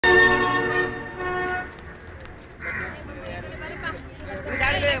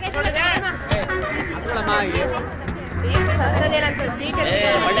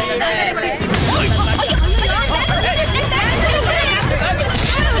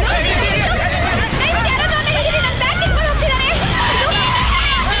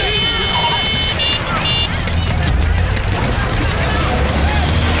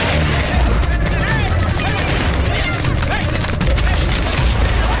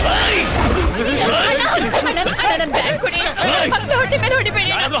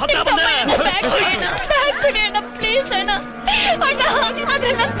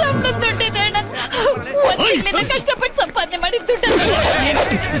ಕಷ್ಟಪಟ್ಟು ಸಂಪಾದನೆ ಮಾಡಿ ದುಡ್ಡು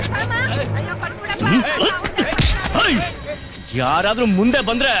ಯಾರಾದ್ರೂ ಮುಂದೆ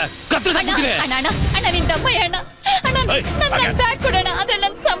ಬಂದ್ರೆ ಅಣ್ಣ ನಿನ್ ತಮ್ಮಯ್ಯ ಅಣ್ಣ ಅಣ್ಣ ಬ್ಯಾಗ್ ಕೊಡೋಣ ಅದ್ರಲ್ಲಿ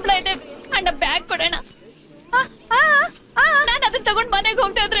ನನ್ ಸಂಬಳ ಇದೆ ಅಣ್ಣ ಬ್ಯಾಗ್ ಕೊಡೋಣ ನಾನು ಅದನ್ನ ತಗೊಂಡ್ ಮನೆಗೆ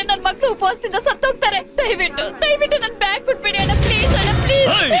ಹೋಗ್ತಾ ಇದ್ರೆ ನನ್ ಮಕ್ಳು ಉಪವಾಸದಿಂದ ಸತ್ತೋಗ್ತಾರೆ ದಯವಿಟ್ಟು ನನ್ ಬ್ಯಾಗ್ ಕೊಟ್ಬಿಡಿ ಅಣ್ಣ ಪ್ಲೀಸ್ ಅಣ್ಣ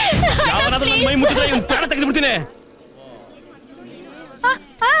ತೆಗೆದ್ಬಿಡ್ತೀನಿ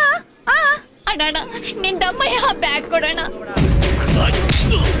ಅಣ್ಣ ನಿನ್ ತಮ್ಮಯ್ಯ ಬ್ಯಾಗ್ ಕೊಡೋಣ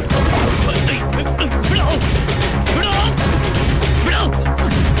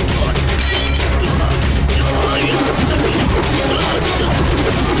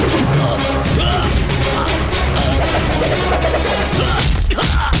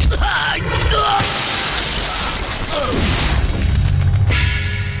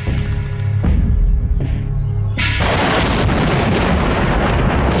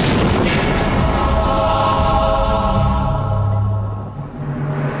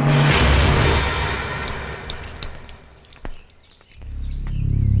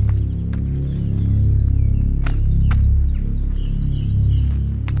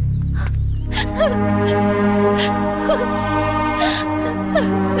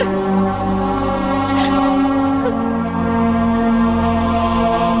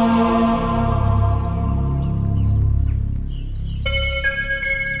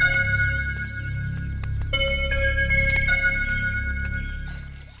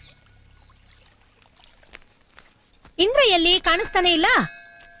ಇಂದ್ರ ಎಲ್ಲಿ ಕಾಣಿಸ್ತಾನೆ ಇಲ್ಲ?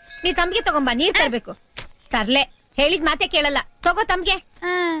 ನೀ ತಮ್ಗೆ ತಗೊಂಬ, ನೀರ್ ತರ್ಬೇಕು. ತರ್ಲೆ ಹೇಳಿದ್ ಮಾತೆ ಕೇಳಲ್ಲ, ತಗೋ ತಮ್ಗೆ.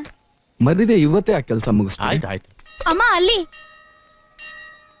 ಮರಿದೆ ಇವತ್ತೇ ಆ ಕೆಲಸ ಮುಗಿಸ್. ಆಯ್ತು ಅಮ್ಮ ಅಲ್ಲಿ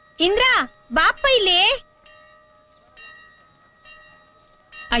ಇಂದ್ರ ಬಾಪ ಇಲ್ಲಿ.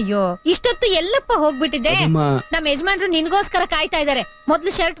 ಅಯ್ಯೋ ಇಷ್ಟೊತ್ತು ಎಲ್ಲಪ್ಪ ಹೋಗ್ಬಿಟ್ಟಿದೆ. ನಮ್ ಯಜಮಾನ್ರು ನಿನ್ಗೋಸ್ಕರ ಕಾಯ್ತಾ ಇದಾರೆ.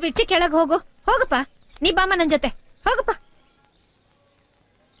 ಮೊದ್ಲು ಶರ್ಟ್ ಬಿಚ್ಚಿ ಕೆಳಗ್ ಹೋಗು. ಹೋಗಪ್ಪ, ನೀ ಬಾಮ ನನ್ ಜೊತೆ ಹೋಗಪ್ಪ.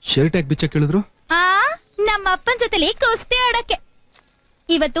 ಶರ್ಟ್ ಯಾಕೆ ಬಿಚ್ಚ ಕೇಳಿದ್ರು? ನಮ್ಮ ಅಪ್ಪನ ಜೊತೆಲಿ ಕುಸ್ತಿ ಆಡಕ್ಕೆ.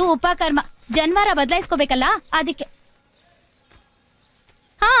 ಇವತ್ತು ಉಪಕರ್ಮ, ಜನ್ವಾರ ಬದಲಾಯಿಸ್ಕೋಬೇಕಲ್ಲ ಅದಕ್ಕೆ.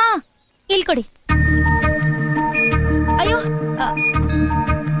 ಹಾ ಇಲ್ ಕೊಡಿ. ಅಯ್ಯೋ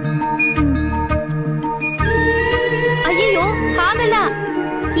ಅಯ್ಯಯ್ಯೋ ಹಾಗಲ್ಲ,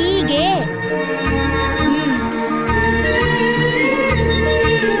 ಹೀಗೆ.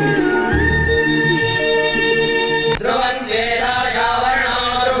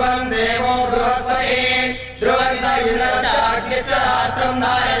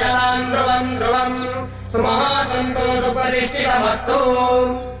 ಸುಮಹಾತಂತೋ ಸುಪ್ರತಿಷ್ಠಿತಮಸ್ತು.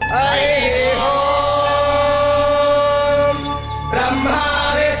 ಹರಿಃ ಓಂ. ಬ್ರಹ್ಮ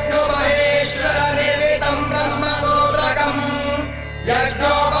ವಿಷ್ಣು ಮಹೇಶ್ವರ ನಿರ್ಮಿತಂ ಬ್ರಹ್ಮಸೂತ್ರಕಂ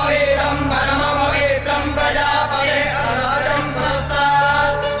ಯಜ್ಞೋಪವೀತಂ ಪರಮಂ ಪವಿತ್ರಂ ಪ್ರಜಾಪತಿಃ ಅರ್ಹಂ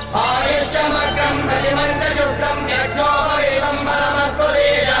ಪುರಸ್ತಾತ್ ಆಯುಷ್ಯಮಗ್ರಂ ಪ್ರತಿಮಂತ ಶುಕ್ರಂ ಯಜ್ಞೋಪವೀತಂ ಪರಮಸ್ತು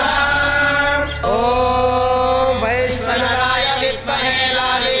ತೇಜಃ. ಓಂ ವೈಶ್ವನರಾಯ ವಿದ್ಮಹೇ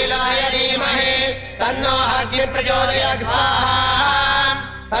ಲಾಲೀಲಾಯ ಧೀಮಹಿ ತನ್ನೋ ಅಗ್ನಿ ಪ್ರಚೋದಯಾತ್ ಸ್ವಾಹಾ.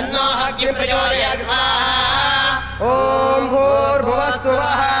 ತನ್ನೋ ಅಗ್ನಿ ಪ್ರಚೋದಯಾತ್ ಸ್ವಾಹಾ. ಓಂ ಭೂರ್ಭುವಃ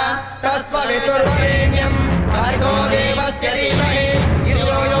ಸ್ವಃ ತತ್ಸವಿತುರ್ವರೆಣ್ಯಂ ಭರ್ಗೋ ದೇವಸ್ಯ ಧೀಮಹಿ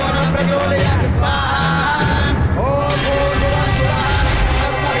ಧಿಯೋ ಯೋ ನ ಪ್ರಚೋದಯಾತ್ ಸ್ವಾಹಾ. ಓಂ ಭೂರ್ಭುವಃ ಸ್ವಃ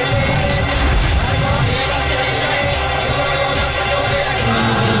ತತ್ಸವಿತುರ್ವರೆಣ್ಯಂ ಭರ್ಗೋ ದೇವಸ್ಯ ಧೀಮಹಿ ಧಿಯೋ ಯೋ ನ ಪ್ರಚೋದಯಾತ್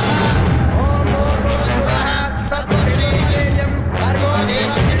ಸ್ವಾಹಾ. ಓಂ ಭೂರ್ಭುವಃ ಸ್ವಃ ತತ್ಸವಿತುರ್ವರೆಣ್ಯಂ ಭರ್ಗೋ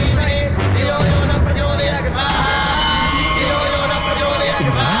ದೇವಸ್ಯ ಧೀಮಹಿ ಧಿಯೋ ಯೋ ನ ಪ್ರಚೋದಯಾತ್ ಸ್ವಾಹಾ. ಧಿಯೋ ಯೋ ನ ಪ್ರಚೋದಯಾತ್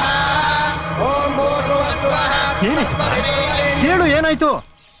ಸ್ವಾಹಾ. ಓಂ ಭೂರ್ಭುವಃ ಸ್ವಃ. ಹೇಳು, ಏನಾಯ್ತು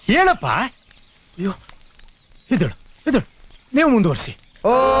ಹೇಳಪ್ಪ. ಅಯ್ಯೋ ಎದ್ದೇಳು ಎದ್ದೇಳು, ನೀವು ಮುಂದುವರಿಸಿ.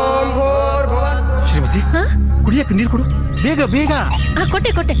 ಓಂ ಭೂರ್ಭುವಃ. ಶ್ರೀಮತಿ ಕುಡಿಯಕ್ಕೆ ನೀರು ಕೊಡು, ಬೇಗ ಬೇಗ.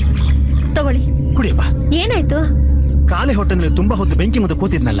 ಕೊಟ್ಟೆ ತಗೊಳ್ಳಿ, ಕುಡಿಯಪ್ಪ. ಏನಾಯ್ತು? ಖಾಲಿ ಹೊಟ್ಟೆನಲ್ಲಿ ತುಂಬಾ ಹೊತ್ತು ಬೆಂಕಿ ಮುಂದೆ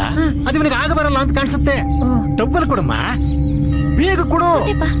ಕೂತಿದ್ನಲ್ಲ, ಅದು ಇವನಿಗೆ ಆಗ ಬರಲ್ಲ ಅಂತ ಕಾಣಿಸುತ್ತೆ. ಟಬ್ಬಲ್ ಕೊಡಮ್ಮ, ಬೇಗ ಕೊಡು.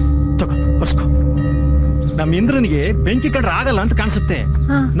 ತಗೋ ಒರ್ಸ್ಕೊ. ನಮ್ಮ ಇಂದ್ರನಿಗೆ ಬೆಂಕಿ ಕಂಡ್ರೆ ಆಗಲ್ಲ ಅಂತ ಕಾಣಿಸುತ್ತೆ.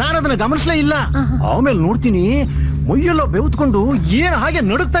 ನಾನು ಅದನ್ನ ಗಮನಿಸ್ಲೇ ಇಲ್ಲ. ಆಮೇಲೆ ನೋಡ್ತೀನಿ ಮೈಯೆಲ್ಲ ಬೆವತ್ಕೊಂಡು ಏನ್ ಹಾಗೆ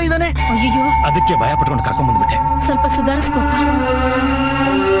ನಡುತ್ತಾ ಇದ್ದಾನೆ. ಅಯ್ಯೋ, ಅದಕ್ಕೆ ಭಯ ಪಟ್ಕೊಂಡು ಕರ್ಕೊಂಡ್ ಬಂದ್ಬಿಟ್ಟೆ. ಸ್ವಲ್ಪ ಸುಧಾರಿಸ್ಕೋಪ.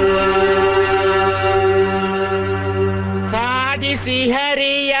 ಸಾಧಿಸಿ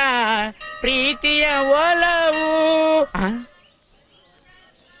ಹರಿಯ ಪ್ರೀತಿಯ ಒಲವು.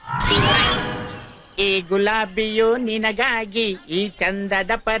 ಈ ಗುಲಾಬಿಯು ನಿನಗಾಗಿ, ಈ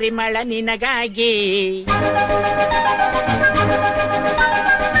ಚಂದದ ಪರಿಮಳ ನಿನಗಾಗಿ.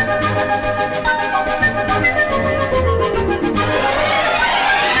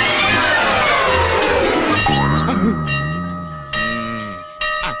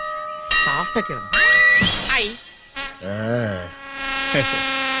 ಸಾಫ್ಟ್ ಕೇಳ.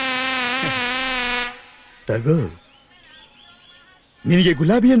 ತಗೋ, ನಿನಗೆ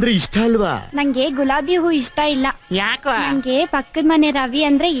ಗುಲಾಬಿ ಅಂದ್ರೆ ಇಷ್ಟ ಅಲ್ವಾ? ನಂಗೆ ಗುಲಾಬಿ ಹೂ ಇಷ್ಟ ಇಲ್ಲ. ಯಾಕೋ? ನಂಗೆ ಪಕ್ಕದ ಮನೆ ರವಿ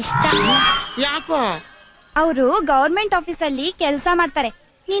ಅಂದ್ರೆ ಇಷ್ಟ. ಯಾಕೋ? ಅವರು ಗವರ್ಮೆಂಟ್ ಆಫೀಸ್ ಅಲ್ಲಿ ಕೆಲಸ ಮಾಡ್ತಾರೆ.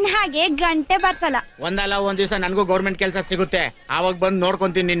 ನಿನ್ ಹಾಗೆ ಗಂಟೆ ಬರ್ಸಲ್ಲ. ಒಂದಲ್ಲ ಒಂದ್ ದಿವಸ ನನ್ಗೂ ಗೌರ್ಮೆಂಟ್ ಕೆಲಸ ಸಿಗುತ್ತೆ, ಆವಾಗ ಬಂದ್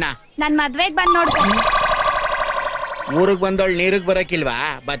ನೋಡ್ಕೊಂತೀನಿ ನಿನ್ನ. ನನ್ ಮದ್ವೆಗ್ ಬಂದ್ ನೋಡ್ಕೊ. ಊರಿಗ್ ಬಂದವಳು ನೀರಿಗ್ ಬರಕಿಲ್ವಾ?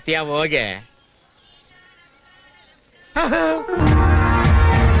 ಬತ್ತಿಯ ಹೋಗೆ.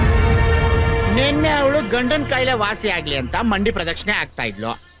 ನಿನ್ನೆ ಅವಳು ಗಂಡನ್ ಕಾಯಿಲೆ ವಾಸಿ ಆಗ್ಲಿ ಅಂತ ಮಂಡಿ ಪ್ರದಕ್ಷಿಣೆ ಆಗ್ತಾ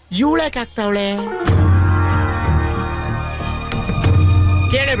ಇದ್ಲು. ಇವಳಕ್ಕೆ ಆಗ್ತಾವಳೆ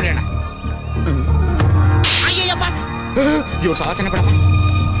ಕೇಳೇ ಬಿಡೋಣ. ಅಯ್ಯಪ್ಪ, ಇವ್ರು ಸಾಹಸನೆ ಬಿಡಪ್ಪ.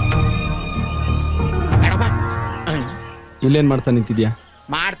 ಇಲ್ಲೇನ್ ಮಾಡ್ತಾ ನಿಂತಿದ್ಯಾ?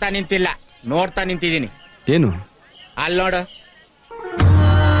 ಮಾಡ್ತಾ ನಿಂತಿಲ್ಲ, ನೋಡ್ತಾ ನಿಂತಿದ್ದೀನಿ. ಏನು? ಅಲ್ಲಿ ನೋಡು.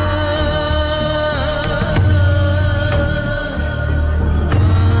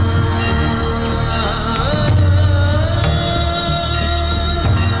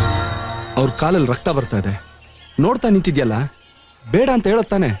 ಅವ್ರ ಕಾಲಲ್ಲಿ ರಕ್ತ ಬರ್ತಾ ಇದೆ, ನೋಡ್ತಾ ನಿಂತಿದ್ಯಲ್ಲ, ಬೇಡ ಅಂತ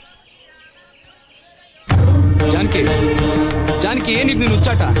ಹೇಳತ್ತಾನೆ. ಜಾನಕಿ, ಜಾನಕಿ, ಏನಿದ್ ನೀನು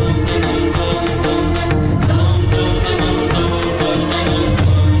ಹುಚ್ಚಾಟ?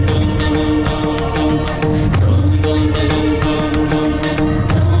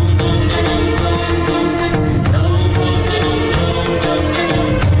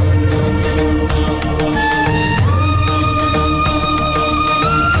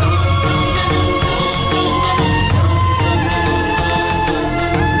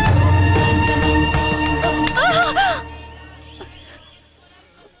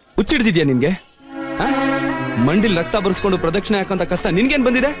 ಹುಚ್ಚಿಡ್ದಿದ್ಯಾ ನಿನ್ಗೆ? ಮಂಡಿಲ್ ರಕ್ತ ಬರ್ಸ್ಕೊಂಡು ಪ್ರದಕ್ಷಿಣೆ ಹಾಕಂತ ಕಷ್ಟ ನಿನ್ಗೇನ್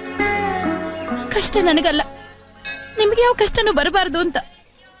ಬಂದಿದೆ? ಕಷ್ಟ ನನಗಲ್ಲ, ನಿಮ್ಗೆ ಯಾವ ಕಷ್ಟನೂ ಬರಬಾರ್ದು ಅಂತ.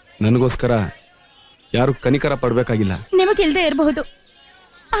 ನನಗೋಸ್ಕರ ಯಾರು ಕನಿಕರ ಪಡ್ಬೇಕಾಗಿಲ್ಲ. ನಿಮಗಿಲ್ದೇ ಇರಬಹುದು,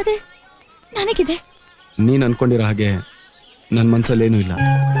 ಆದ್ರೆ ನನಗಿದೆ. ನೀನ್ ಅನ್ಕೊಂಡಿರೋ ಹಾಗೆ ನನ್ ಮನ್ಸಲ್ಲಿ ಏನೂ ಇಲ್ಲ.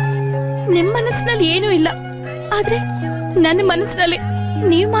 ನಿಮ್ ಮನಸ್ಸಿನಲ್ಲಿ ಏನೂ ಇಲ್ಲ, ಆದ್ರೆ ನನ್ನ ಮನಸ್ಸಿನಲ್ಲಿ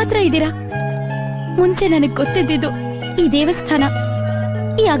ನೀವ್ ಮಾತ್ರ ಇದ್ದೀರಾ. ಮುಂಚೆ ನನಗ್ ಗೊತ್ತಿದ್ದಿದ್ದು ಈ ದೇವಸ್ಥಾನ,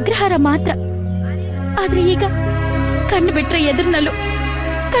 ಈ ಅಗ್ರಹಾರ ಮಾತ್ರ. ಆದ್ರೆ ಈಗ ಕಣ್ಣು ಬಿಟ್ರೆ ಎದುರಿನಲ್ಲೂ,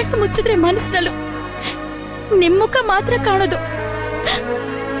 ಕಣ್ಣು ಮುಚ್ಚಿದ್ರೆ ಮನಸ್ಸಿನಲ್ಲೂ ನಿಮ್ ಮುಖ ಮಾತ್ರ ಕಾಣೋದು.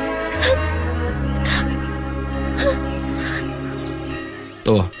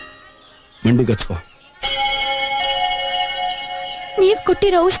 ತೋ, ಮಂಡಿಗಚ್ಕೋ. ನೀವ್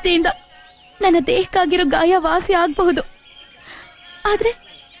ಕೊಟ್ಟಿರೋ ಔಷಧಿಯಿಂದ ನನ್ನ ದೇಹಕ್ಕಾಗಿರೋ ಗಾಯ ವಾಸಿ ಆಗ್ಬಹುದು, ಆದ್ರೆ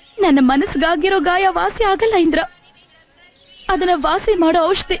ನನ್ನ ಮನಸ್ಸಿಗಾಗಿರೋ ಗಾಯ ವಾಸಿ ಆಗಲ್ಲ ಇಂದ್ರ. ಅದನ್ನ ವಾಸಿ ಮಾಡೋ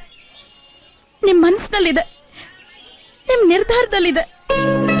ಔಷಧಿ ನಿಮ್ ಮನಸ್ಸಿನಲ್ಲಿದೆ, ನಿಮ್ ನಿರ್ಧಾರದಲ್ಲಿದೆ.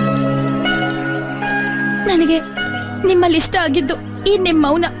 ನನಗೆ ನಿಮ್ಮಲ್ಲಿ ಇಷ್ಟ ಆಗಿದ್ದು ಈ ನಿಮ್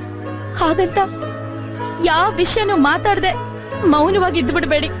ಮೌನ. ಹಾಗಂತ ಯಾವ ವಿಷಯನೂ ಮಾತಾಡದೆ ಮೌನವಾಗಿದ್ದು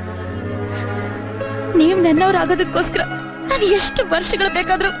ಬಿಡಬೇಡಿ. ನೀವ್ ನನ್ನವರಾಗೋದಕ್ಕೋಸ್ಕರ ನಾನು ಎಷ್ಟು ವರ್ಷಗಳು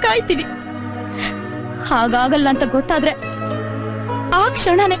ಬೇಕಾದ್ರೂ ಕಾಯ್ತೀನಿ. ಹಾಗಾಗಲ್ಲ ಅಂತ ಗೊತ್ತಾದ್ರೆ ಆ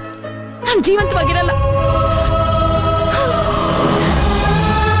ಕ್ಷಣನೇ ನಾನು ಜೀವಂತವಾಗಿರಲ್ಲ.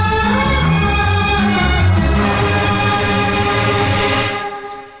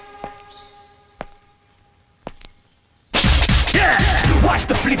 Watch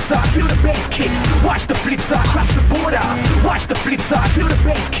the flip side, feel the bass kick. Watch the flip side, crash the border. Watch the flip side, feel the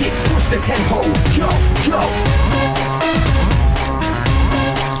bass kick. Push the tempo, yo, yo.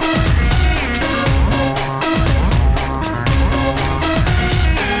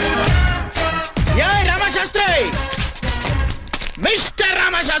 Yay, Ramashastri! Mr.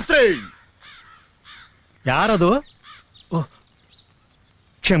 Ramashastri! ಯಾರದು? ಓಹ್,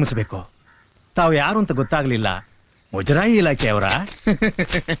 ಕ್ಷಮಿಸಬೇಕು, ತಾವು ಯಾರು ಅಂತ ಗೊತ್ತಾಗ್ಲಿಲ್ಲ. ಮುಜರಾಯಿ ಇಲಾಖೆಯವರ?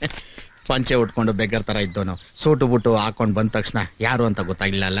 ಪಂಚೆ ಉಟ್ಕೊಂಡು beggar ತರ ಇದ್ದವನು ಸೂಟು ಬುಟ್ಟು ಹಾಕೊಂಡ್ ಬಂದ ತಕ್ಷಣ ಯಾರು ಅಂತ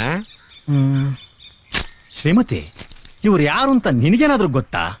ಗೊತ್ತಾಗ್ಲಿಲ್ಲ. ಶ್ರೀಮತಿ, ಇವ್ರು ಯಾರು ಅಂತ ನಿನಗೇನಾದ್ರೂ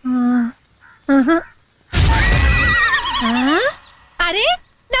ಗೊತ್ತಾ? ಅರೆ,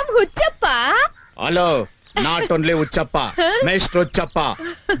 ನಮ್ ಹುಚ್ಚಪ್ಪ. Hello, not only Huchappa, ಮೇಸ್ಟ್ರ್ Huchappa.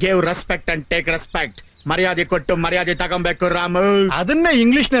 Gave respect and take respect. ಮರ್ಯಾದೆ ಕೊಟ್ಟು ಮರ್ಯಾದೆ ತಗೊಬೇಕು ರಾಮು. ಅದನ್ನೇ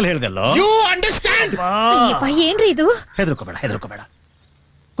ಇಂಗ್ಲಿಷ್ ನಲ್ಲಿ ಹೇಳ್ದಲ್ಲೋ. You understand? ಏನ್ರಿ ಇದು? ಹೆದರ್ಕೋಬೇಡ.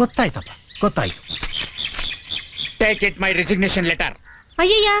 ಗೊತ್ತಾಯ್ತು. Take it my resignation letter.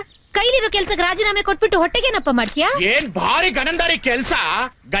 ಅಯ್ಯಯ್ಯ, ಕೈಲಿರೋ ಕೆಲ್ಸಕ್ಕೆ ರಾಜೀನಾಮೆ ಕೊಟ್ಬಿಟ್ಟು ಹೊಟ್ಟೆಗೇನಪ್ಪ ಮಾಡ್ತೀಯಾ? ಏನ್ ಭಾರಿ ಗನಂದಾರಿ ಕೆಲ್ಸ.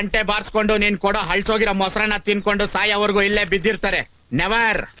 ಗಂಟೆ ಬಾರ್ಸ್ಕೊಂಡು ನೀನ್ ಕೊಡೋ ಹಳ್ಸೋಗಿರೋ ಮೊಸರನ್ನ ತಿನ್ಕೊಂಡು ಸಾಯೋವರೆಗೂ ಇಲ್ಲೇ ಬಿದ್ದಿರ್ತಾರೆ.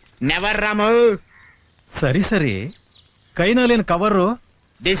 ನೆವರ್ ರಾಮು. ಸರಿ ಕೈನಲ್ಲೇನು cover?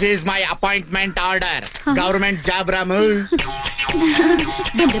 This is my appointment order. Government job Ramu.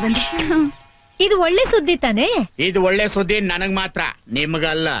 ಬಂದೆ. ಇದು ಒಳ್ಳೆ ಸುದ್ದಿ ತಾನೇ? ಇದು ಒಳ್ಳೆ ಸುದ್ದಿ ನನಗ್ ಮಾತ್ರ,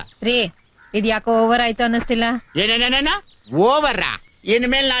 ನಿಮ್ಗಲ್ಲ. ರೇ, ಇದು ಯಾಕೋ ಓವರ್ ಆಯ್ತು ಅನ್ನಿಸ್ತಿಲ್ಲ? ಏನೇನೇನ ಓವರ್?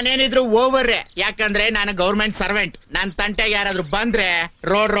 ಇನ್ಮೇಲೆ ನಾನೇನಿದ್ರು ಓವರ್. ಯಾಕಂದ್ರೆ ನಾನು ಗೌರ್ಮೆಂಟ್ ಸರ್ವೆಂಟ್. ನನ್ ತಂಟೆಗೆ ಯಾರಾದ್ರೂ ಬಂದ್ರೆ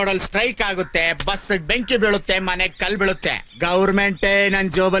ರೋಡಲ್ಲಿ ಸ್ಟ್ರೈಕ್ ಆಗುತ್ತೆ, ಬಸ್ ಬೆಂಕಿ ಬೀಳುತ್ತೆ, ಮನೆಗ್ ಕಲ್ ಬೀಳುತ್ತೆ. ಗೌರ್ಮೆಂಟೇ ನನ್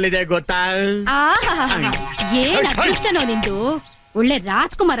ಜೋಬಲ್ಲಿದೆ ಗೊತ್ತಾ? ಏನ್ ಅದೃಷ್ಟನೋ ನಿಂದು. ಒಳ್ಳೆ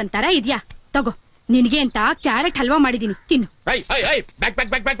ರಾಜ್ಕುಮಾರ್ ಅಂತಾರ ಇದ್ಯಾ? ತಗೋ, ನಿನ್ಗೆ ಅಂತ ಕ್ಯಾರೆಟ್ ಹಲ್ವಾ ಮಾಡಿದೀನಿ, ತಿನ್ನು.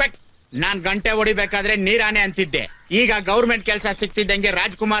 ಬ್ಯಾಕ್. ನಾನ್ ಗಂಟೆ ಹೊಡಿಬೇಕಾದ್ರೆ ನೀರಾನೆ ಅಂತಿದ್ದೆ. ಈಗ ಗೌರ್ಮೆಂಟ್ ಕೆಲಸ ಸಿಕ್ತಿದ್ದಂಗೆ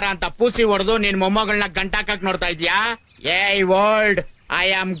ರಾಜ್ಕುಮಾರ ಅಂತ ಪೂಸಿ ಹೊಡೆದು ನಿನ್ ಮೊಮ್ಮಗಳನ್ನ ಗಂಟಾಕಕ್ ನೋಡ್ತಾ ಇದ್ಯಾ? ಏಯ್ ವರ್ಲ್ಡ್, ಐ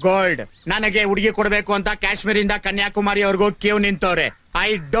ಆಮ್ ಗೋಲ್ಡ್. ನನಗೆ ಹುಡುಗಿ ಕೊಡ್ಬೇಕು ಅಂತ ಕಾಶ್ಮೀರಿಂದ ಕನ್ಯಾಕುಮಾರಿ ಅವ್ರಿಗೂ Q ನಿಂತವ್ರೆ. I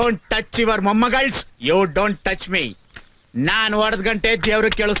don't touch your ಮೊಮ್ಮಗಳ್ಸ್, you don't touch me. ನಾನ್ ಹೊಡೆದ್ ಗಂಟೆ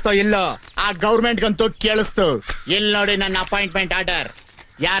ದೇವ್ರಿಗೆ ಕೇಳಿಸ್ತೋ ಇಲ್ಲೋ, ಆ ಗೌರ್ಮೆಂಟ್ಗಂತೂ ಕೇಳಿಸ್ತು. ಇಲ್ಲಿ ನೋಡಿ ನನ್ನ ಅಪಾಯಿಂಟ್ಮೆಂಟ್ ಆರ್ಡರ್.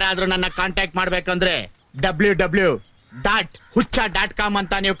 ಯಾರಾದ್ರೂ ನನ್ನ ಕಾಂಟ್ಯಾಕ್ಟ್ ಮಾಡ್ಬೇಕಂದ್ರೆ www.hucha.com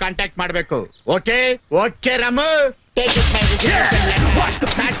ಅಂತ ನೀವು ಕಾಂಟ್ಯಾಕ್ಟ್ ಮಾಡ್ಬೇಕು. Okay Ramu, take it my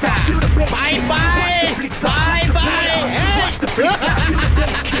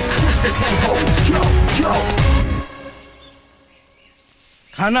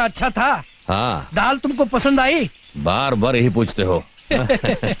खाना अच्छा था? हाँ। दाल तुमको पसंद आई? बार बार यही पूछते हो।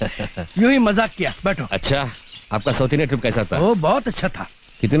 यूं ही मजाक किया, बैठो। अच्छा, आपका साउथ इंडिया ट्रिप कैसा था? वो बहुत अच्छा था।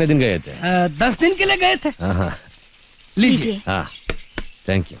 कितने दिन गए थे? 10 दिन के लिए गए थे। हाँ, लीजिए। हाँ,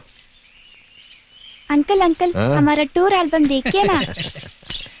 थैंक यू। अंकल हमारा टूर एल्बम देखिए ना।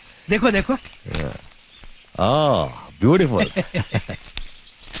 देखो। ब्यूटीफुल।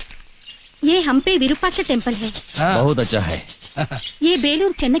 ये हम्पे विरूपाक्ष टेम्पल है। बहुत अच्छा है। ये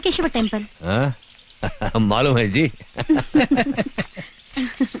बेलूर चन्नकेशव टेम्पल। मालूम है जी।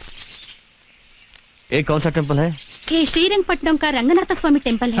 ये कौन सा टेम्पल है? ये श्रीरंगपट्टनम का रंगनाथ स्वामी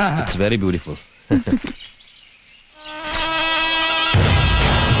टेम्पल है। It's very beautiful.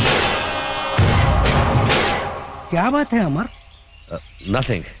 क्या बात है अमर?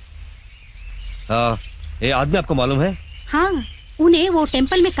 नथिंग। ये आदमी आपको मालूम है? हाँ, उन्हें वो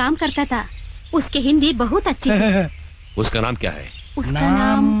टेम्पल में काम करता था। उसके हिंदी बहुत अच्छी है। उसका नाम क्या है? उसका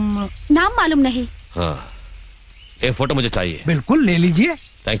नाम मालूम नहीं। हाँ, ये फोटो मुझे चाहिए। बिल्कुल, ले लीजिए।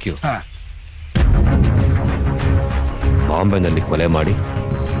 Thank you. हाँ। ಬಾಂಬೆನಲ್ಲಿ ಕೊಲೆ ಮಾಡಿ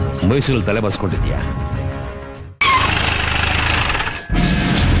ಮೈಸೂರಲ್ಲಿ ತಲೆ ಬಸ್ಕೊಂಡಿದ್ಯಾ?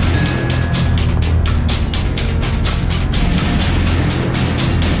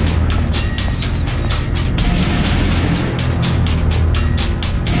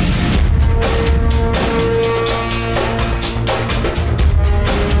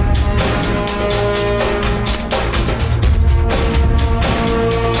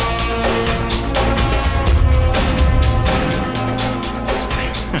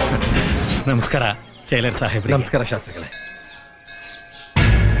 ನಮಸ್ಕಾರ ಶೈಲರ್ ಸಾಹೇಬ್. ನಮಸ್ಕಾರ ಶಾಸ್ತ್ರಿಗಳೇ.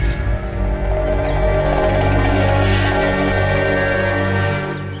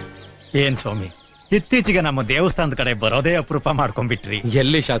 ಏನ್ ಸ್ವಾಮಿ, ಇತ್ತೀಚೆಗೆ ನಮ್ಮ ದೇವಸ್ಥಾನದ ಕಡೆ ಬರೋದೇ ಅಪರೂಪ ಮಾಡ್ಕೊಂಡ್ಬಿಟ್ರಿ.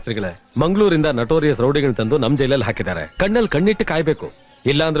 ಎಲ್ಲಿ ಶಾಸ್ತ್ರಿಗಳೇ, ಮಂಗಳೂರಿಂದ ನಟೋರಿಯಸ್ ರೌಡಿಗಳನ್ನ ತಂದು ನಮ್ ಜೈಲಲ್ಲಿ ಹಾಕಿದ್ದಾರೆ. ಕಣ್ಣಲ್ಲಿ ಕಣ್ಣಿಟ್ಟು ಕಾಯ್ಬೇಕು,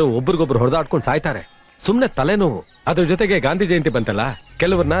 ಇಲ್ಲಾಂದ್ರೆ ಒಬ್ರಿಗೊಬ್ರು ಹೊಡೆದಾಡ್ಕೊಂಡು ಸಾಯ್ತಾರೆ. ಸುಮ್ನೆ ತಲೆನೋವು. ಅದ್ರ ಜೊತೆಗೆ ಗಾಂಧಿ ಜಯಂತಿ ಬಂತಲ್ಲ,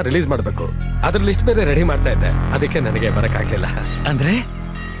 ಕೆಲವರನ್ನ ರಿಲೀಸ್ ಮಾಡ್ಬೇಕು. ಅದ್ರ ಲಿಸ್ಟ್ ಬೇರೆ ರೆಡಿ ಮಾಡ್ತಾ ಇದ್ದೆ, ಅದಕ್ಕೆ ನನಗೆ ಬರಕ್ಕಾಗ್ಲಿಲ್ಲ. ಅಂದ್ರೆ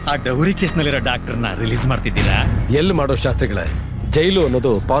ಆ ಡೌರಿ ಕೇಸ್ನಲ್ಲಿರೋ ಡಾಕ್ಟರ್ನ ರಿಲೀಸ್ ಮಾಡ್ತಿದ್ದೀರಾ? ಎಲ್ಲಿ ಮಾಡೋ ಶಾಸ್ತ್ರಿಗಳೇ, ಜೈಲು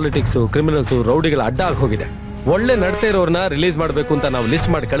ಅನ್ನೋದು ಪಾಲಿಟಿಕ್ಸ್, ಕ್ರಿಮಿನಲ್ಸ್, ರೌಡಿಗಳ ಅಡ್ಡ ಆಗಿ ಹೋಗಿದೆ. ಒಳ್ಳೆ ನಡತೆ ಇರೋರ್ನ ರಿಲೀಸ್ ಮಾಡ್ಬೇಕು ಅಂತ ನಾವು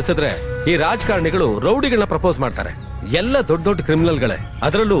ಲಿಸ್ಟ್ ಮಾಡಿ ಕಳಿಸಿದ್ರೆ ಈ ರಾಜಕಾರಣಿಗಳು ರೌಡಿಗಳನ್ನ ಪ್ರಪೋಸ್ ಮಾಡ್ತಾರೆ. ಎಲ್ಲ ದೊಡ್ಡ ದೊಡ್ಡ ಕ್ರಿಮಿನಲ್ಗಳೇ.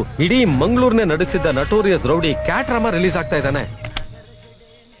 ಅದರಲ್ಲೂ ಇಡೀ ಮಂಗಳೂರ್ನೇ ನಡೆಸಿದ್ದ notorious rowdy cat Rama release ಆಗ್ತಾ ಇದ್ದಾನೆ.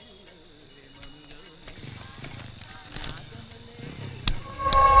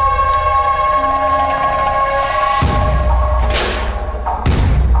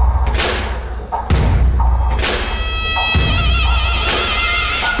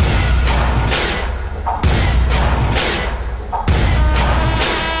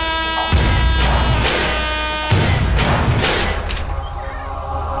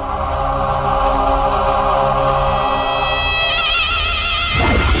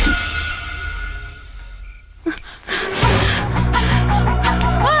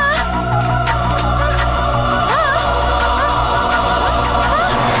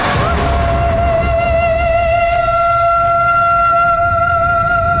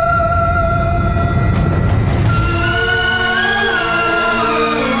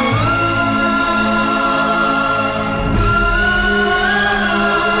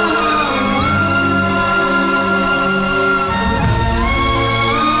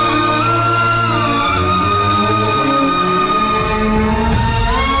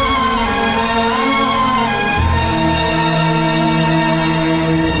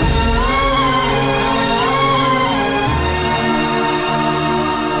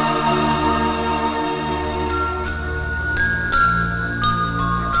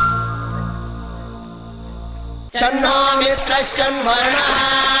 शन्नो मित्रश्चन्वर्णः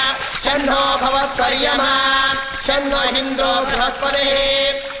शन्नो भवत्वर्यमः शन्नो इन्द्रो बृहस्पतिः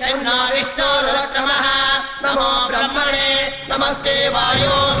शन्नो विष्णुरुक्रमः नमो ब्रह्मणे नमस्ते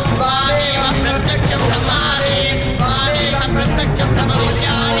वायो वादेव प्रत्यक्षं ब्रह्मादि वादेव प्रत्यक्षं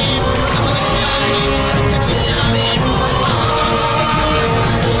ब्रह्मविद्यानि ब्रह्मविद्यानि प्रत्यक्षविद्यानि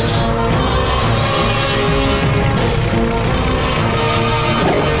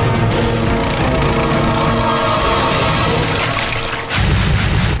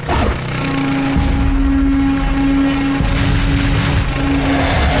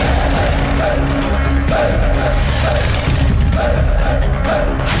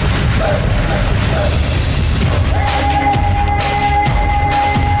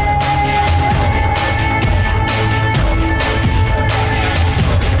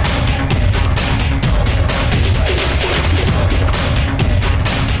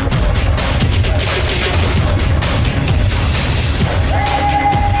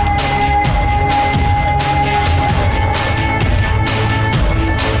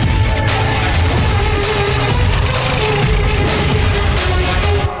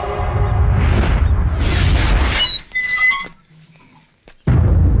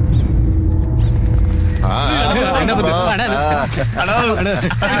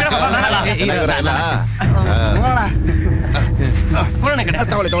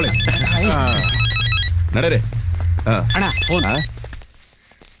ನಡೀರಿ.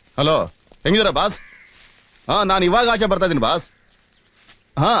 Hello, ಹೆಂಗಿದ್ದೀರಾ boss? ನಾನು ಇವಾಗ ಆಚೆ ಬರ್ತಾ ಇದ್ದೀನಿ ಬಾಸ್.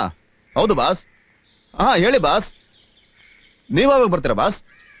 ಹೌದು ಬಾಸ್. ಹೇಳಿ ಬಾಸ್, ನೀವಾಗ ಬರ್ತೀರಾ ಬಾಸ್?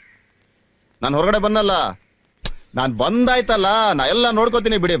 ನಾನು ಹೊರಗಡೆ ಬಂದಲ್ಲ, ನಾನು ಬಂದಾಯ್ತಲ್ಲ, ನಾ ಎಲ್ಲ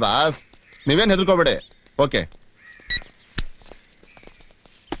ನೋಡ್ಕೋತೀನಿ ಬಿಡಿ ಬಾಸ್, ನೀವೇನು ಹೆದರ್ಕೋಬೇಡಿ. ಓಕೆ.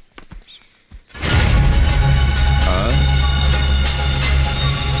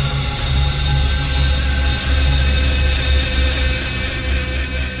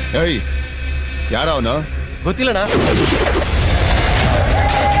 ಏಯ್, ಯಾರ ಅವನು? ಗೊತ್ತಿಲ್ಲಣ್ಣ.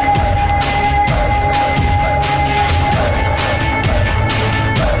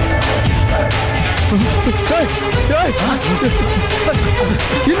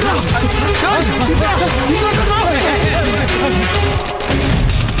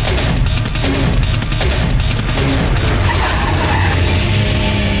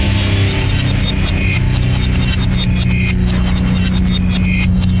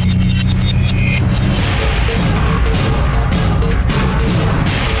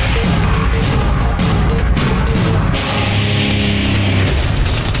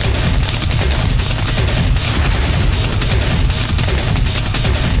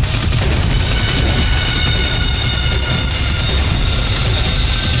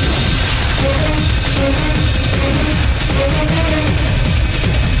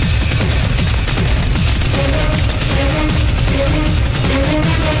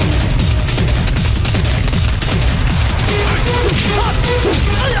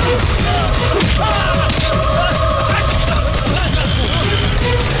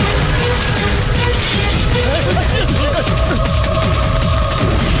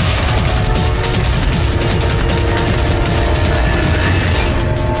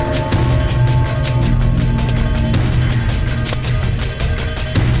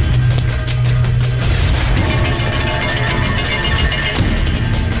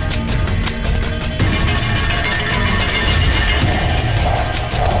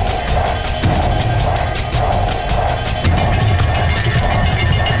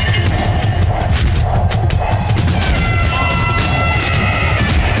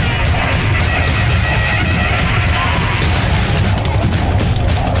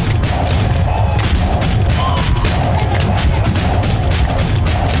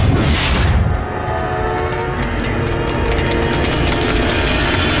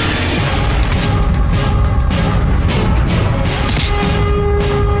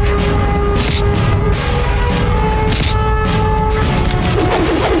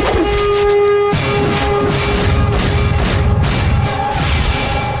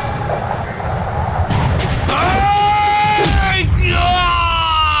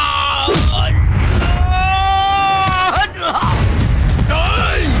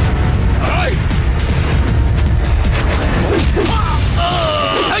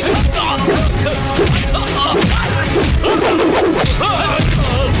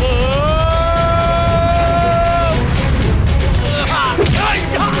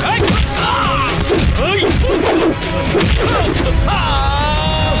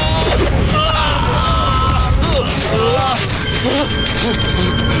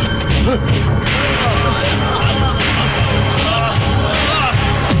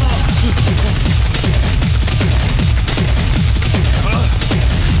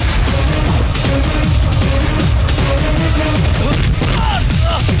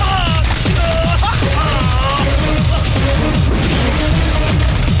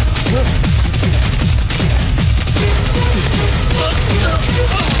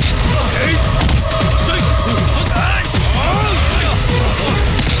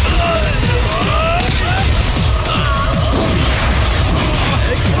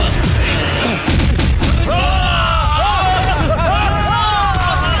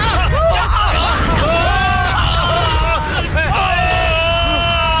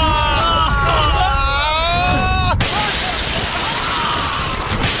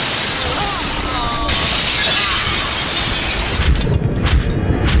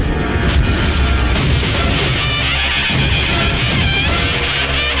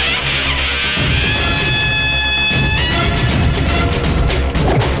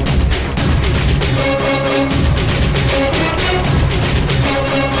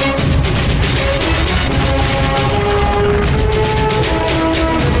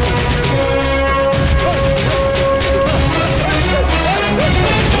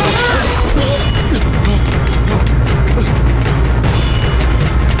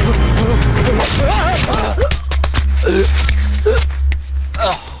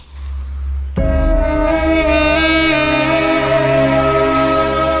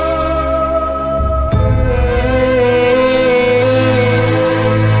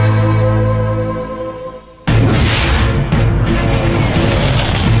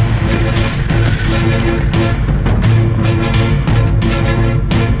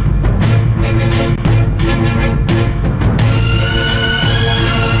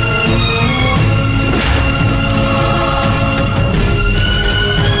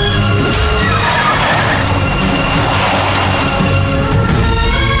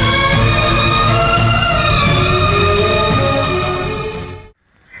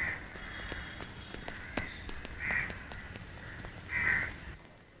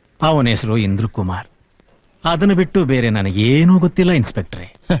 ಅವನ ಹೆಸರು ಇಂದ್ರ ಕುಮಾರ್. ಅದನ್ನು ಬಿಟ್ಟು ಬೇರೆ ನನಗೇನೂ ಗೊತ್ತಿಲ್ಲ ಇನ್ಸ್ಪೆಕ್ಟ್ರೆ.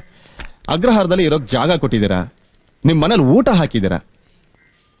 ಅಗ್ರಹಾರದಲ್ಲಿ ಇರೋಕ್ ಜಾಗ ಕೊಟ್ಟಿದ್ದೀರಾ, ನಿಮ್ ಮನೇಲಿ ಊಟ ಹಾಕಿದ್ದೀರಾ,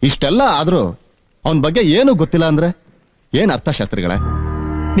 ಇಷ್ಟೆಲ್ಲ ಆದ್ರೂ ಅವನ ಬಗ್ಗೆ ಏನು ಗೊತ್ತಿಲ್ಲ ಅಂದ್ರೆ ಏನ್ ಅರ್ಥಶಾಸ್ತ್ರಿಗಳೇ?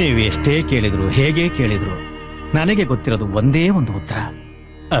 ನೀವು ಎಷ್ಟೇ ಕೇಳಿದ್ರು ಹೇಗೆ ಕೇಳಿದ್ರು ನನಗೆ ಗೊತ್ತಿರೋದು ಒಂದೇ ಒಂದು ಉತ್ತರ,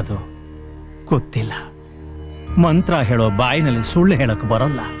 ಅದು ಗೊತ್ತಿಲ್ಲ. ಮಂತ್ರ ಹೇಳೋ ಬಾಯಿನಲ್ಲಿ ಸುಳ್ಳು ಹೇಳಕ್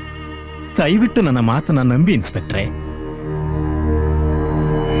ಬರೋಲ್ಲ. ದಯವಿಟ್ಟು ನನ್ನ ಮಾತನ್ನ ನಂಬಿ ಇನ್ಸ್ಪೆಕ್ಟ್ರೆ.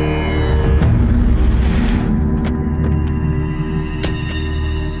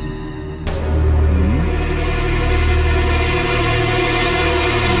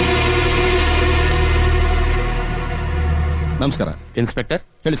 ನಮಸ್ಕಾರ ಇನ್ಸ್ಪೆಕ್ಟರ್.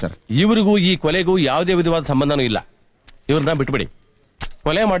 ಹೇಳಿ ಸರ್. ಇವರಿಗೂ ಈ ಕೊಲೆಗೂ ಯಾವುದೇ ವಿಧವಾದ ಸಂಬಂಧನೂ ಇಲ್ಲ. ಇವ್ರನ್ನ ಬಿಟ್ಬಿಡಿ.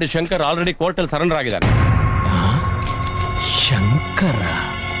 ಕೊಲೆ ಮಾಡಿ ಶಂಕರ್ ಆಲ್ರೆಡಿ ಕೋರ್ಟಲ್ಲಿ ಸರೆಂಡರ್ ಆಗಿದ್ದಾರೆ. ಶಂಕರ?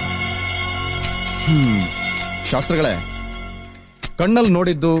 ಶಾಸ್ತ್ರಿಗಳೇ, ಕಣ್ಣಲ್ಲಿ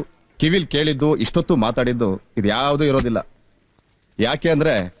ನೋಡಿದ್ದು, ಕಿವಿಲ್ ಕೇಳಿದ್ದು, ಇಷ್ಟೊತ್ತು ಮಾತಾಡಿದ್ದು ಇದ್ಯಾವುದೂ ಇರೋದಿಲ್ಲ. ಯಾಕೆ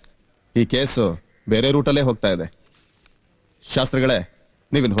ಅಂದ್ರೆ ಈ ಕೇಸು ಬೇರೆ ರೂಟಲ್ಲೇ ಹೋಗ್ತಾ ಇದೆ. ಶಾಸ್ತ್ರಿಗಳೇ,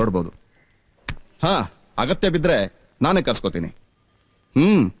 ನೀವಿನ್ ಹೊರಡ್ಬೋದು. ಹಾ, ಅಗತ್ಯ ಬಿದ್ರೆ ನಾನೇ ಕರ್ಸ್ಕೋತೀನಿ.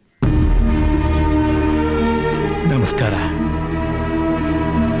 ನಮಸ್ಕಾರ.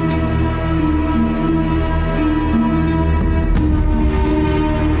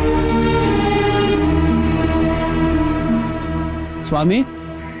 ಸ್ವಾಮಿ,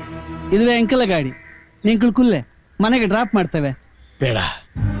 ಇದುವೇ ಅಂಕಲ ಗಾಡಿ. ನಿಂಕಲ್ ಕುಲ್ಲೆ ಮನೆಗೆ ಡ್ರಾಪ್ ಮಾಡ್ತೇವೆ. ಬೇಡ.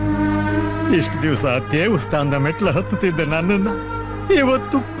 ಇಷ್ಟು ದಿವಸ ದೇವಸ್ಥಾನದ ಮೆಟ್ಲು ಹತ್ತುತ್ತಿದ್ದ ನನ್ನನ್ನ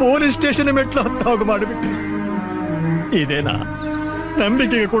ಇವತ್ತು ಪೊಲೀಸ್ ಸ್ಟೇಷನ್ ಮೆಟ್ಲು ಹತ್ತ ಹೋಗಿ ಮಾಡಿಬಿಟ್ರಿ. ಇದೇನಾ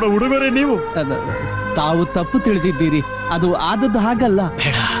ನಂಬಿಕೆಗೆ ಕೂಡ ಉಡುಗೊರೆ ನೀವು? ತಾವು ತಪ್ಪು ತಿಳಿದಿದ್ದೀರಿ. ಅದು ಆದದ್ದು ಹಾಗಲ್ಲ.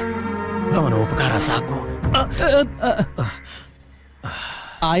 ಬೇಡ, ಅವನ ಉಪಕಾರ ಸಾಕು.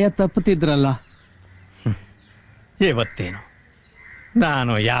 ಆಯ ತಪ್ಪುತ್ತಿದ್ರಲ್ಲ. ಇವತ್ತೇನು,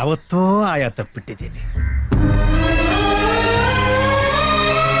 ನಾನು ಯಾವತ್ತೋ ಆಯ ತಪ್ಪಿಟ್ಟಿದ್ದೀನಿ.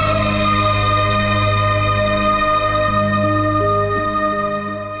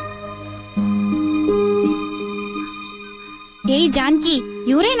 ಏಯ್ ಜಾನ್ಕಿ,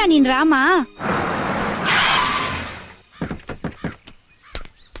 ಇವ್ರೇನಾ ನಿನ್ ರಾಮ?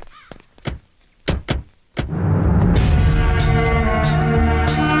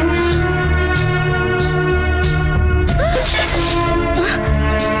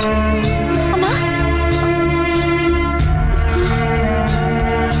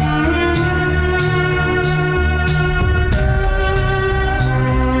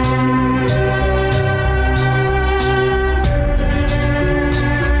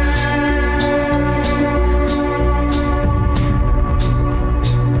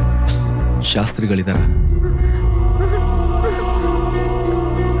 ಶಾಸ್ತ್ರಿಗಳಿದಾರ?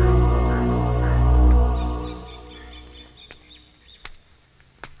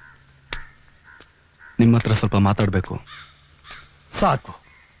 ನಿಮ್ಮ ಹತ್ರ ಸ್ವಲ್ಪ ಮಾತಾಡ್ಬೇಕು. ಸಾಕು,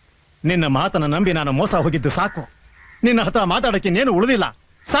 ನಿನ್ನ ಮಾತನ್ನ ನಂಬಿ ನಾನು ಮೋಸ ಹೋಗಿದ್ದು ಸಾಕು. ನಿನ್ನ ಹತ್ರ ಮಾತಾಡಕ್ಕೆ ಇನ್ನೇನು ಉಳಿದಿಲ್ಲ.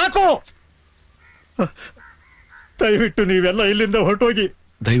 ಸಾಕು, ದಯವಿಟ್ಟು ನೀವೆಲ್ಲ ಇಲ್ಲಿಂದ ಹೊರಟೋಗಿ.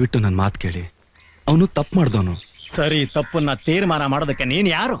 ದಯವಿಟ್ಟು ನನ್ನ ಮಾತು ಕೇಳಿ. ಅವನು ತಪ್ಪು ಮಾಡ್ದವನು. ಸರಿ, ತಪ್ಪನ್ನ ತೀರ್ಮಾನ ಮಾಡೋದಕ್ಕೆ ನೀನ್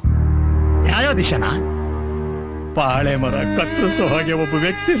ಯಾರು? ನ್ಯಾಯಾಧೀಶನ? ಪಾಳೆ ಮರ ಕತ್ತರಿಸೋ ಹಾಗೆ ಒಬ್ಬ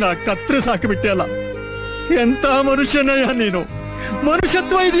ವ್ಯಕ್ತಿನ ಕತ್ತರಿಸಿ ಹಾಕಿಬಿಟ್ಟೆಯಲ್ಲ. ಎಂತ ಮನುಷ್ಯನಯ್ಯ ನೀನು?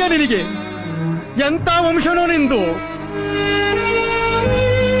 ಮನುಷ್ಯತ್ವ ಇದೆಯಾ ನಿನಗೆ? ಎಂತ ವಂಶನೋ ನಿಂದು?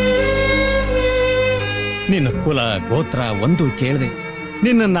 ನಿನ್ನ ಕುಲ ಗೋತ್ರ ಒಂದು ಕೇಳದೆ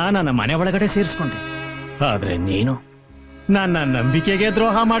ನಿನ್ನ ನನ್ನ ಮನೆ ಒಳಗಡೆ ಸೇರಿಸ್ಕೊಂಡೆ. ಆದ್ರೆ ನೀನು ನನ್ನ ನಂಬಿಕೆಗೆ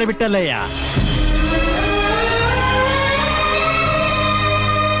ದ್ರೋಹ ಮಾಡಿಬಿಟ್ಟಲ್ಲಯ್ಯ.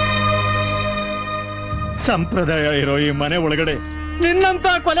 ಸಂಪ್ರದಾಯ ಇರೋ ಈ ಮನೆ ಒಳಗಡೆ ನಿನ್ನಂತ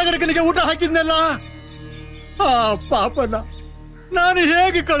ಕೊಲೆಗಡಕನಿಗೆ ಊಟ ಹಾಕಿದ್ನಲ್ಲ, ಆ ಪಾಪನ ನಾನು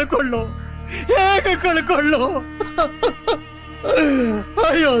ಹೇಗೆ ಕಳ್ಕೊಳ್ಳು?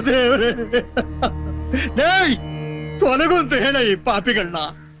 ಅಯ್ಯೋ ದೇವರೇ, ತೊಲಗುಂತ ಹೇಳ ಈ ಪಾಪಿಗಳನ್ನ.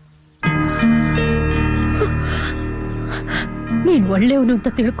 ನೀನ್ ಒಳ್ಳೆಯವನು ಅಂತ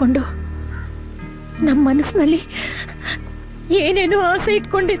ತಿಳ್ಕೊಂಡು ನಮ್ಮ ಮನಸ್ಸಿನಲ್ಲಿ ಏನೇನೋ ಆಸೆ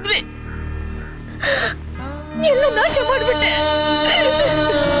ಇಟ್ಕೊಂಡಿದ್ವಿ, ಎಲ್ಲ ನಾಶ ಮಾಡ್ಬಿಟ್ಟೆ.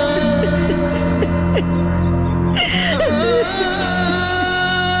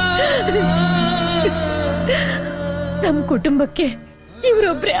 ನಮ್ಮ ಕುಟುಂಬಕ್ಕೆ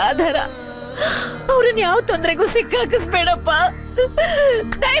ಇವರೊಬ್ರೇ ಆಧಾರ. ಅವ್ರನ್ನ ಯಾವ ತೊಂದರೆಗೂ ಸಿಕ್ಕಾಕಿಸ್ಬೇಡಪ್ಪ.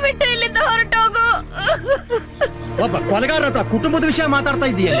 ದಯವಿಟ್ಟು ಇಲ್ಲಿಂದ ಹೊರಟೋಗು. ಒಬ್ಬ ಕೊಲೆಗಾರ ಹತ್ರ ಕುಟುಂಬದ ವಿಷಯ ಮಾತಾಡ್ತಾ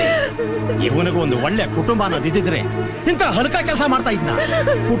ಇದೆಯಲ್ಲ. ಇವನಿಗೂ ಒಂದು ಒಳ್ಳೆ ಕುಟುಂಬ ಅನ್ನೋದಿದ್ರೆ ಇಂತ ಹಲ್ಕ ಕೆಲಸ ಮಾಡ್ತಾ ಇದ್ನ.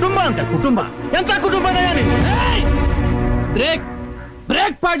 ಕುಟುಂಬ ಅಂತ ಕುಟುಂಬ, ಎಂತ ಕುಟುಂಬನೇ? ಬ್ರೇಕ್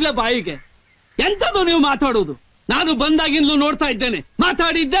ಬ್ರೇಕ್ ಪಾಡ್ಲ ಬಾಯಿಗೆ. ಎಂತದು ನೀವು ಮಾತಾಡೋದು? ನಾನು ಬಂದಾಗಿಂದಲೂ ನೋಡ್ತಾ ಇದ್ದೇನೆ,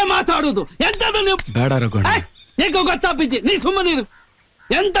 ಮಾತಾಡಿದ್ದೆ ಮಾತಾಡುದು. ಎಂತದ ನೀವು? ಬೇಡ ರಘುಣ್ಣ. ಏಕೋ ಗೊತ್ತಾ ಪಿಜ್ಜಿ, ನೀ ಸುಮ್ಮನಿರು.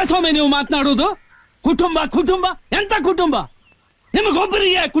 ಎಂತ ಸೊಮ್ಮೆ ನೀವು ಮಾತನಾಡುವುದು? ಕುಟುಂಬ ಕುಟುಂಬ ಎಂತ ಕುಟುಂಬ?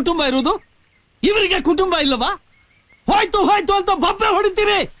 ನಿಮಗೊಬ್ಬರಿಗೆ ಕುಟುಂಬ ಇರುವುದು, ಇವರಿಗೆ ಕುಟುಂಬ ಇಲ್ಲವಾ? ಹೋಯ್ತು ಹೋಯ್ತು ಅಂತ ಬಬ್ಬೆ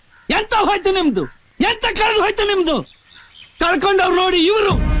ಹೊಡಿತೀರಿ. ಎಂತ ಹೋಯ್ತು ನಿಮ್ದು? ಎಂತ ಕಳೆದು ಹೋಯ್ತು ನಿಮ್ದು? ಕಳ್ಕೊಂಡವ್ರು ನೋಡಿ,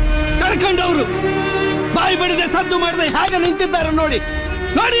 ಇವರು ಕಳ್ಕೊಂಡವ್ರು ಬಾಯಿ ಬಡಿದೆ ಸದ್ದು ಮಾಡದೆ ಹೇಗೆ ನಿಂತಿದ್ದಾರೆ ನೋಡಿ.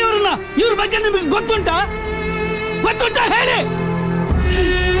 ನೋಡಿ ಇವ್ರನ್ನ. ಇವ್ರ ಬಗ್ಗೆ ನಿಮಗೆ ಗೊತ್ತುಂಟಾ? ಗೊತ್ತುಂಟಾ ಹೇಳಿ.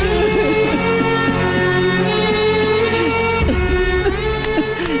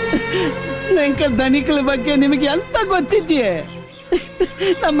 ನಂಕ ಧನಿಕಳ ಬಗ್ಗೆ ನಿಮಗೆ ಎಂತ ಗೊತ್ತಿದೆಯೇ?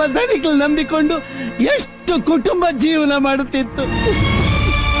 ನಮ್ಮ ಧನಿಕಳು ನಂಬಿಕೊಂಡು ಎಷ್ಟು ಕುಟುಂಬ ಜೀವನ ಮಾಡುತ್ತಿತ್ತು.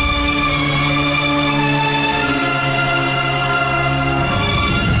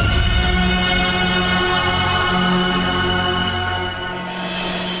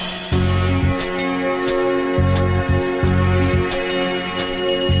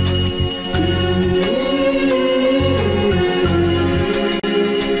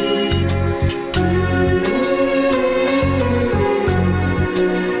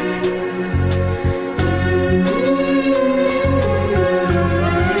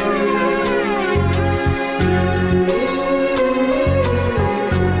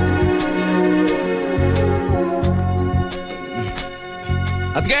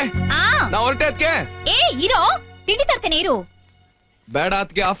 ಇರೋ ತಿಂಡಿ ತರ್ತೇನೆ ಇರು. ಬೇಡ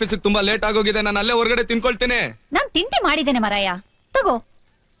ಅದಕ್ಕೆ ಆಫೀಸಿಗೆ ತುಂಬಾ ಲೇಟ್ ಆಗೋಗಿದೆ, ನಾನು ಅಲ್ಲೇ ಹೊರಗಡೆ ತಿನ್ಕೊಳ್ತೇನೆ. ನಾನ್ ತಿಂಡಿ ಮಾಡಿದ್ದೇನೆ ಮರಾಯ, ತಗೋ.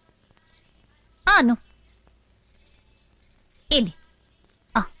 ಆನು ಇಲ್ಲಿ.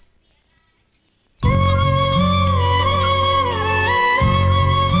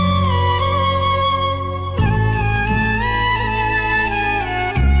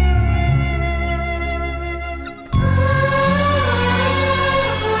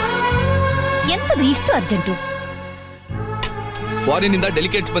 ಎಂತದು ಇಷ್ಟು ಅರ್ಜೆಂಟು? ಫಾರಿನ್ ಇಂದ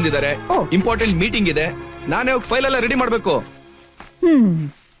ಡೆಲಿಗೇಟ್ಸ್ ಬಂದಿದ್ದಾರೆ, ಇಂಪಾರ್ಟೆಂಟ್ ಮೀಟಿಂಗ್ ಇದೆ, ನಾನೇ ಹೋಗಿ ಫೈಲ್ ಎಲ್ಲ ರೆಡಿ ಮಾಡ್ಬೇಕು.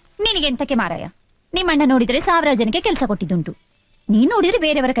 ನಿನಗೆಂತಕ್ಕೆ ಮಾರಾಯ? ನಿಮ್ಮಣ್ಣ ನೋಡಿದ್ರೆ 1000 ಜನಕ್ಕೆ ಕೆಲಸ ಕೊಟ್ಟಿದ್ದುಂಟು, ನೀನ್ ನೋಡಿದ್ರೆ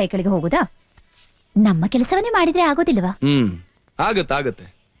ಬೇರೆಯವರ ಕೈ ಕೆಳಗೆ ಹೋಗುದಾ? ನಮ್ಮ ಕೆಲಸವನ್ನೇ ಮಾಡಿದ್ರೆ ಆಗೋದಿಲ್ವಾ? ಆಗತ್ತೆ.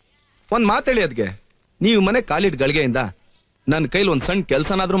 ಒಂದ್ ಮಾತೇಳಿ ಅದ್ಗೆ, ನೀವು ಮನೆ ಕಾಲಿಟ್ ಗಳಿಗೆಯಿಂದ ನನ್ ಕೈಲಿ ಒಂದ್ ಸಣ್ಣ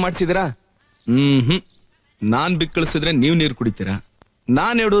ಕೆಲ್ಸನಾದ್ರೂ ಮಾಡ್ಸಿದಿರಾ? ನಾನ್ ಬಿಕ್ಕಳಿಸಿದ್ರೆ ನೀವ್ ನೀರ್ ಕುಡಿತೀರಾ,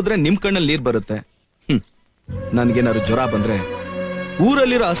 ನಾನ್ ಹೇಳೋದ್ರೆ ನಿಮ್ ಕಣ್ಣಲ್ಲಿ ನೀರ್ ಬರುತ್ತೆ. ನನ್ಗೇನಾದ್ರು ಜ್ವರ ಬಂದ್ರೆ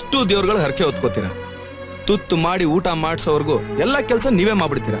ಊರಲ್ಲಿರೋ ಅಷ್ಟು ದೇವ್ರುಗಳು ಹರಕೆ ಹೊತ್ಕೋತೀರಾ, ತುತ್ತು ಮಾಡಿ ಊಟ ಮಾಡ್ಸೋವರ್ಗು ಎಲ್ಲಾ ಕೆಲ್ಸ ನೀವೇ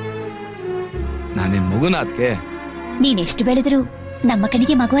ಮಾಡ್ಬಿಡ್ತೀರಾ. ನಾನೇನ್ ಮಗುನ ಅದ್ಕೆ? ನೀನೆಷ್ಟು ಬೆಳೆದ್ರು ನಮ್ಮ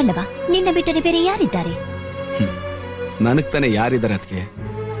ಕಣಿಗೆ ಮಗು ಅಲ್ಲವಾ? ನಿನ್ನ ಬಿಟ್ಟರೆ ಬೇರೆ ಯಾರಿದ್ದಾರೆ? ನನಗ್ ತಾನೆ ಯಾರಿದ್ದಾರೆ ಅದಕ್ಕೆ?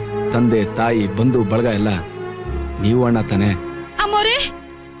 ತಂದೆ ತಾಯಿ ಬಂಧು ಬಳಗ ಎಲ್ಲ ನೀವು ಅಣ್ಣ ತಾನೆ. ಅಮ್ಮೋರೆ,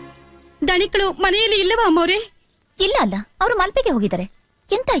 ದಣಿಕಳು ಮನೆಯಲ್ಲಿ ಇಲ್ಲವಾ ಅಮ್ಮೋರೆ? ಇಲ್ಲ ಅಲ್ಲ, ಅವರು ಮಲ್ಪೆಗೆ ಹೋಗಿದ್ದಾರೆ.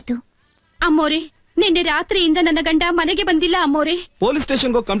 ಎಂತಾಯ್ತು ಅಮ್ಮೋರೆ? ನಿನ್ನೆ ರಾತ್ರಿಯಿಂದ ನನ್ನ ಗಂಡ ಮನೆಗೆ ಬಂದಿಲ್ಲ ಅಮ್ಮೋರೆ. ಪೊಲೀಸ್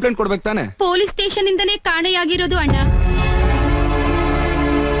ಸ್ಟೇಷನ್ಗೆ ಹೋಗಿ ಕಂಪ್ಲೇಂಟ್ ಕೊಡ್ಬೇಕು ತಾನೆ? ಪೊಲೀಸ್ ಸ್ಟೇಷನ್ ಇಂದನೇ ಕಾಣೆಯಾಗಿರೋದು ಅಣ್ಣ.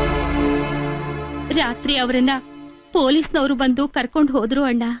 ರಾತ್ರಿ ಅವರನ್ನ ಪೊಲೀಸ್ನವರು ಬಂದು ಕರ್ಕೊಂಡು ಹೋದ್ರು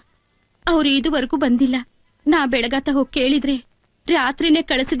ಅಣ್ಣ. ಅವ್ರು ಇದುವರೆಗೂ ಬಂದಿಲ್ಲ. ನಾ ಬೆಳಗಾತ ಹೋಗಿ ಕೇಳಿದ್ರೆ ರಾತ್ರಿನೇ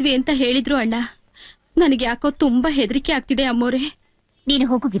ಕಳಿಸಿದ್ವಿ ಅಂತ ಹೇಳಿದ್ರು ಅಣ್ಣ. ನನಗೆ ಯಾಕೋ ತುಂಬಾ ಹೆದರಿಕೆ ಆಗ್ತಿದೆ ಅಮ್ಮೋರೆ. ನೀನು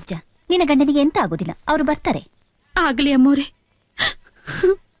ಹೋಗು ಗಿರ್ಜಾ, ನಿನ್ನ ಗಂಡನಿಗೆ ಎಂತ ಆಗೋದಿಲ್ಲ, ಅವರು ಬರ್ತಾರೆ. ಆಗ್ಲಿ ಅಮ್ಮೋರೆ.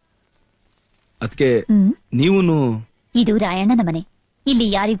 ಅದಕ್ಕೆ ನೀವು ಇದು ರಾಯಣ್ಣನ ಮನೆ, ಇಲ್ಲಿ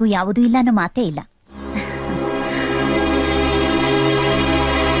ಯಾರಿಗೂ ಯಾವುದೂ ಇಲ್ಲ ಅನ್ನೋ ಮಾತೇ ಇಲ್ಲ.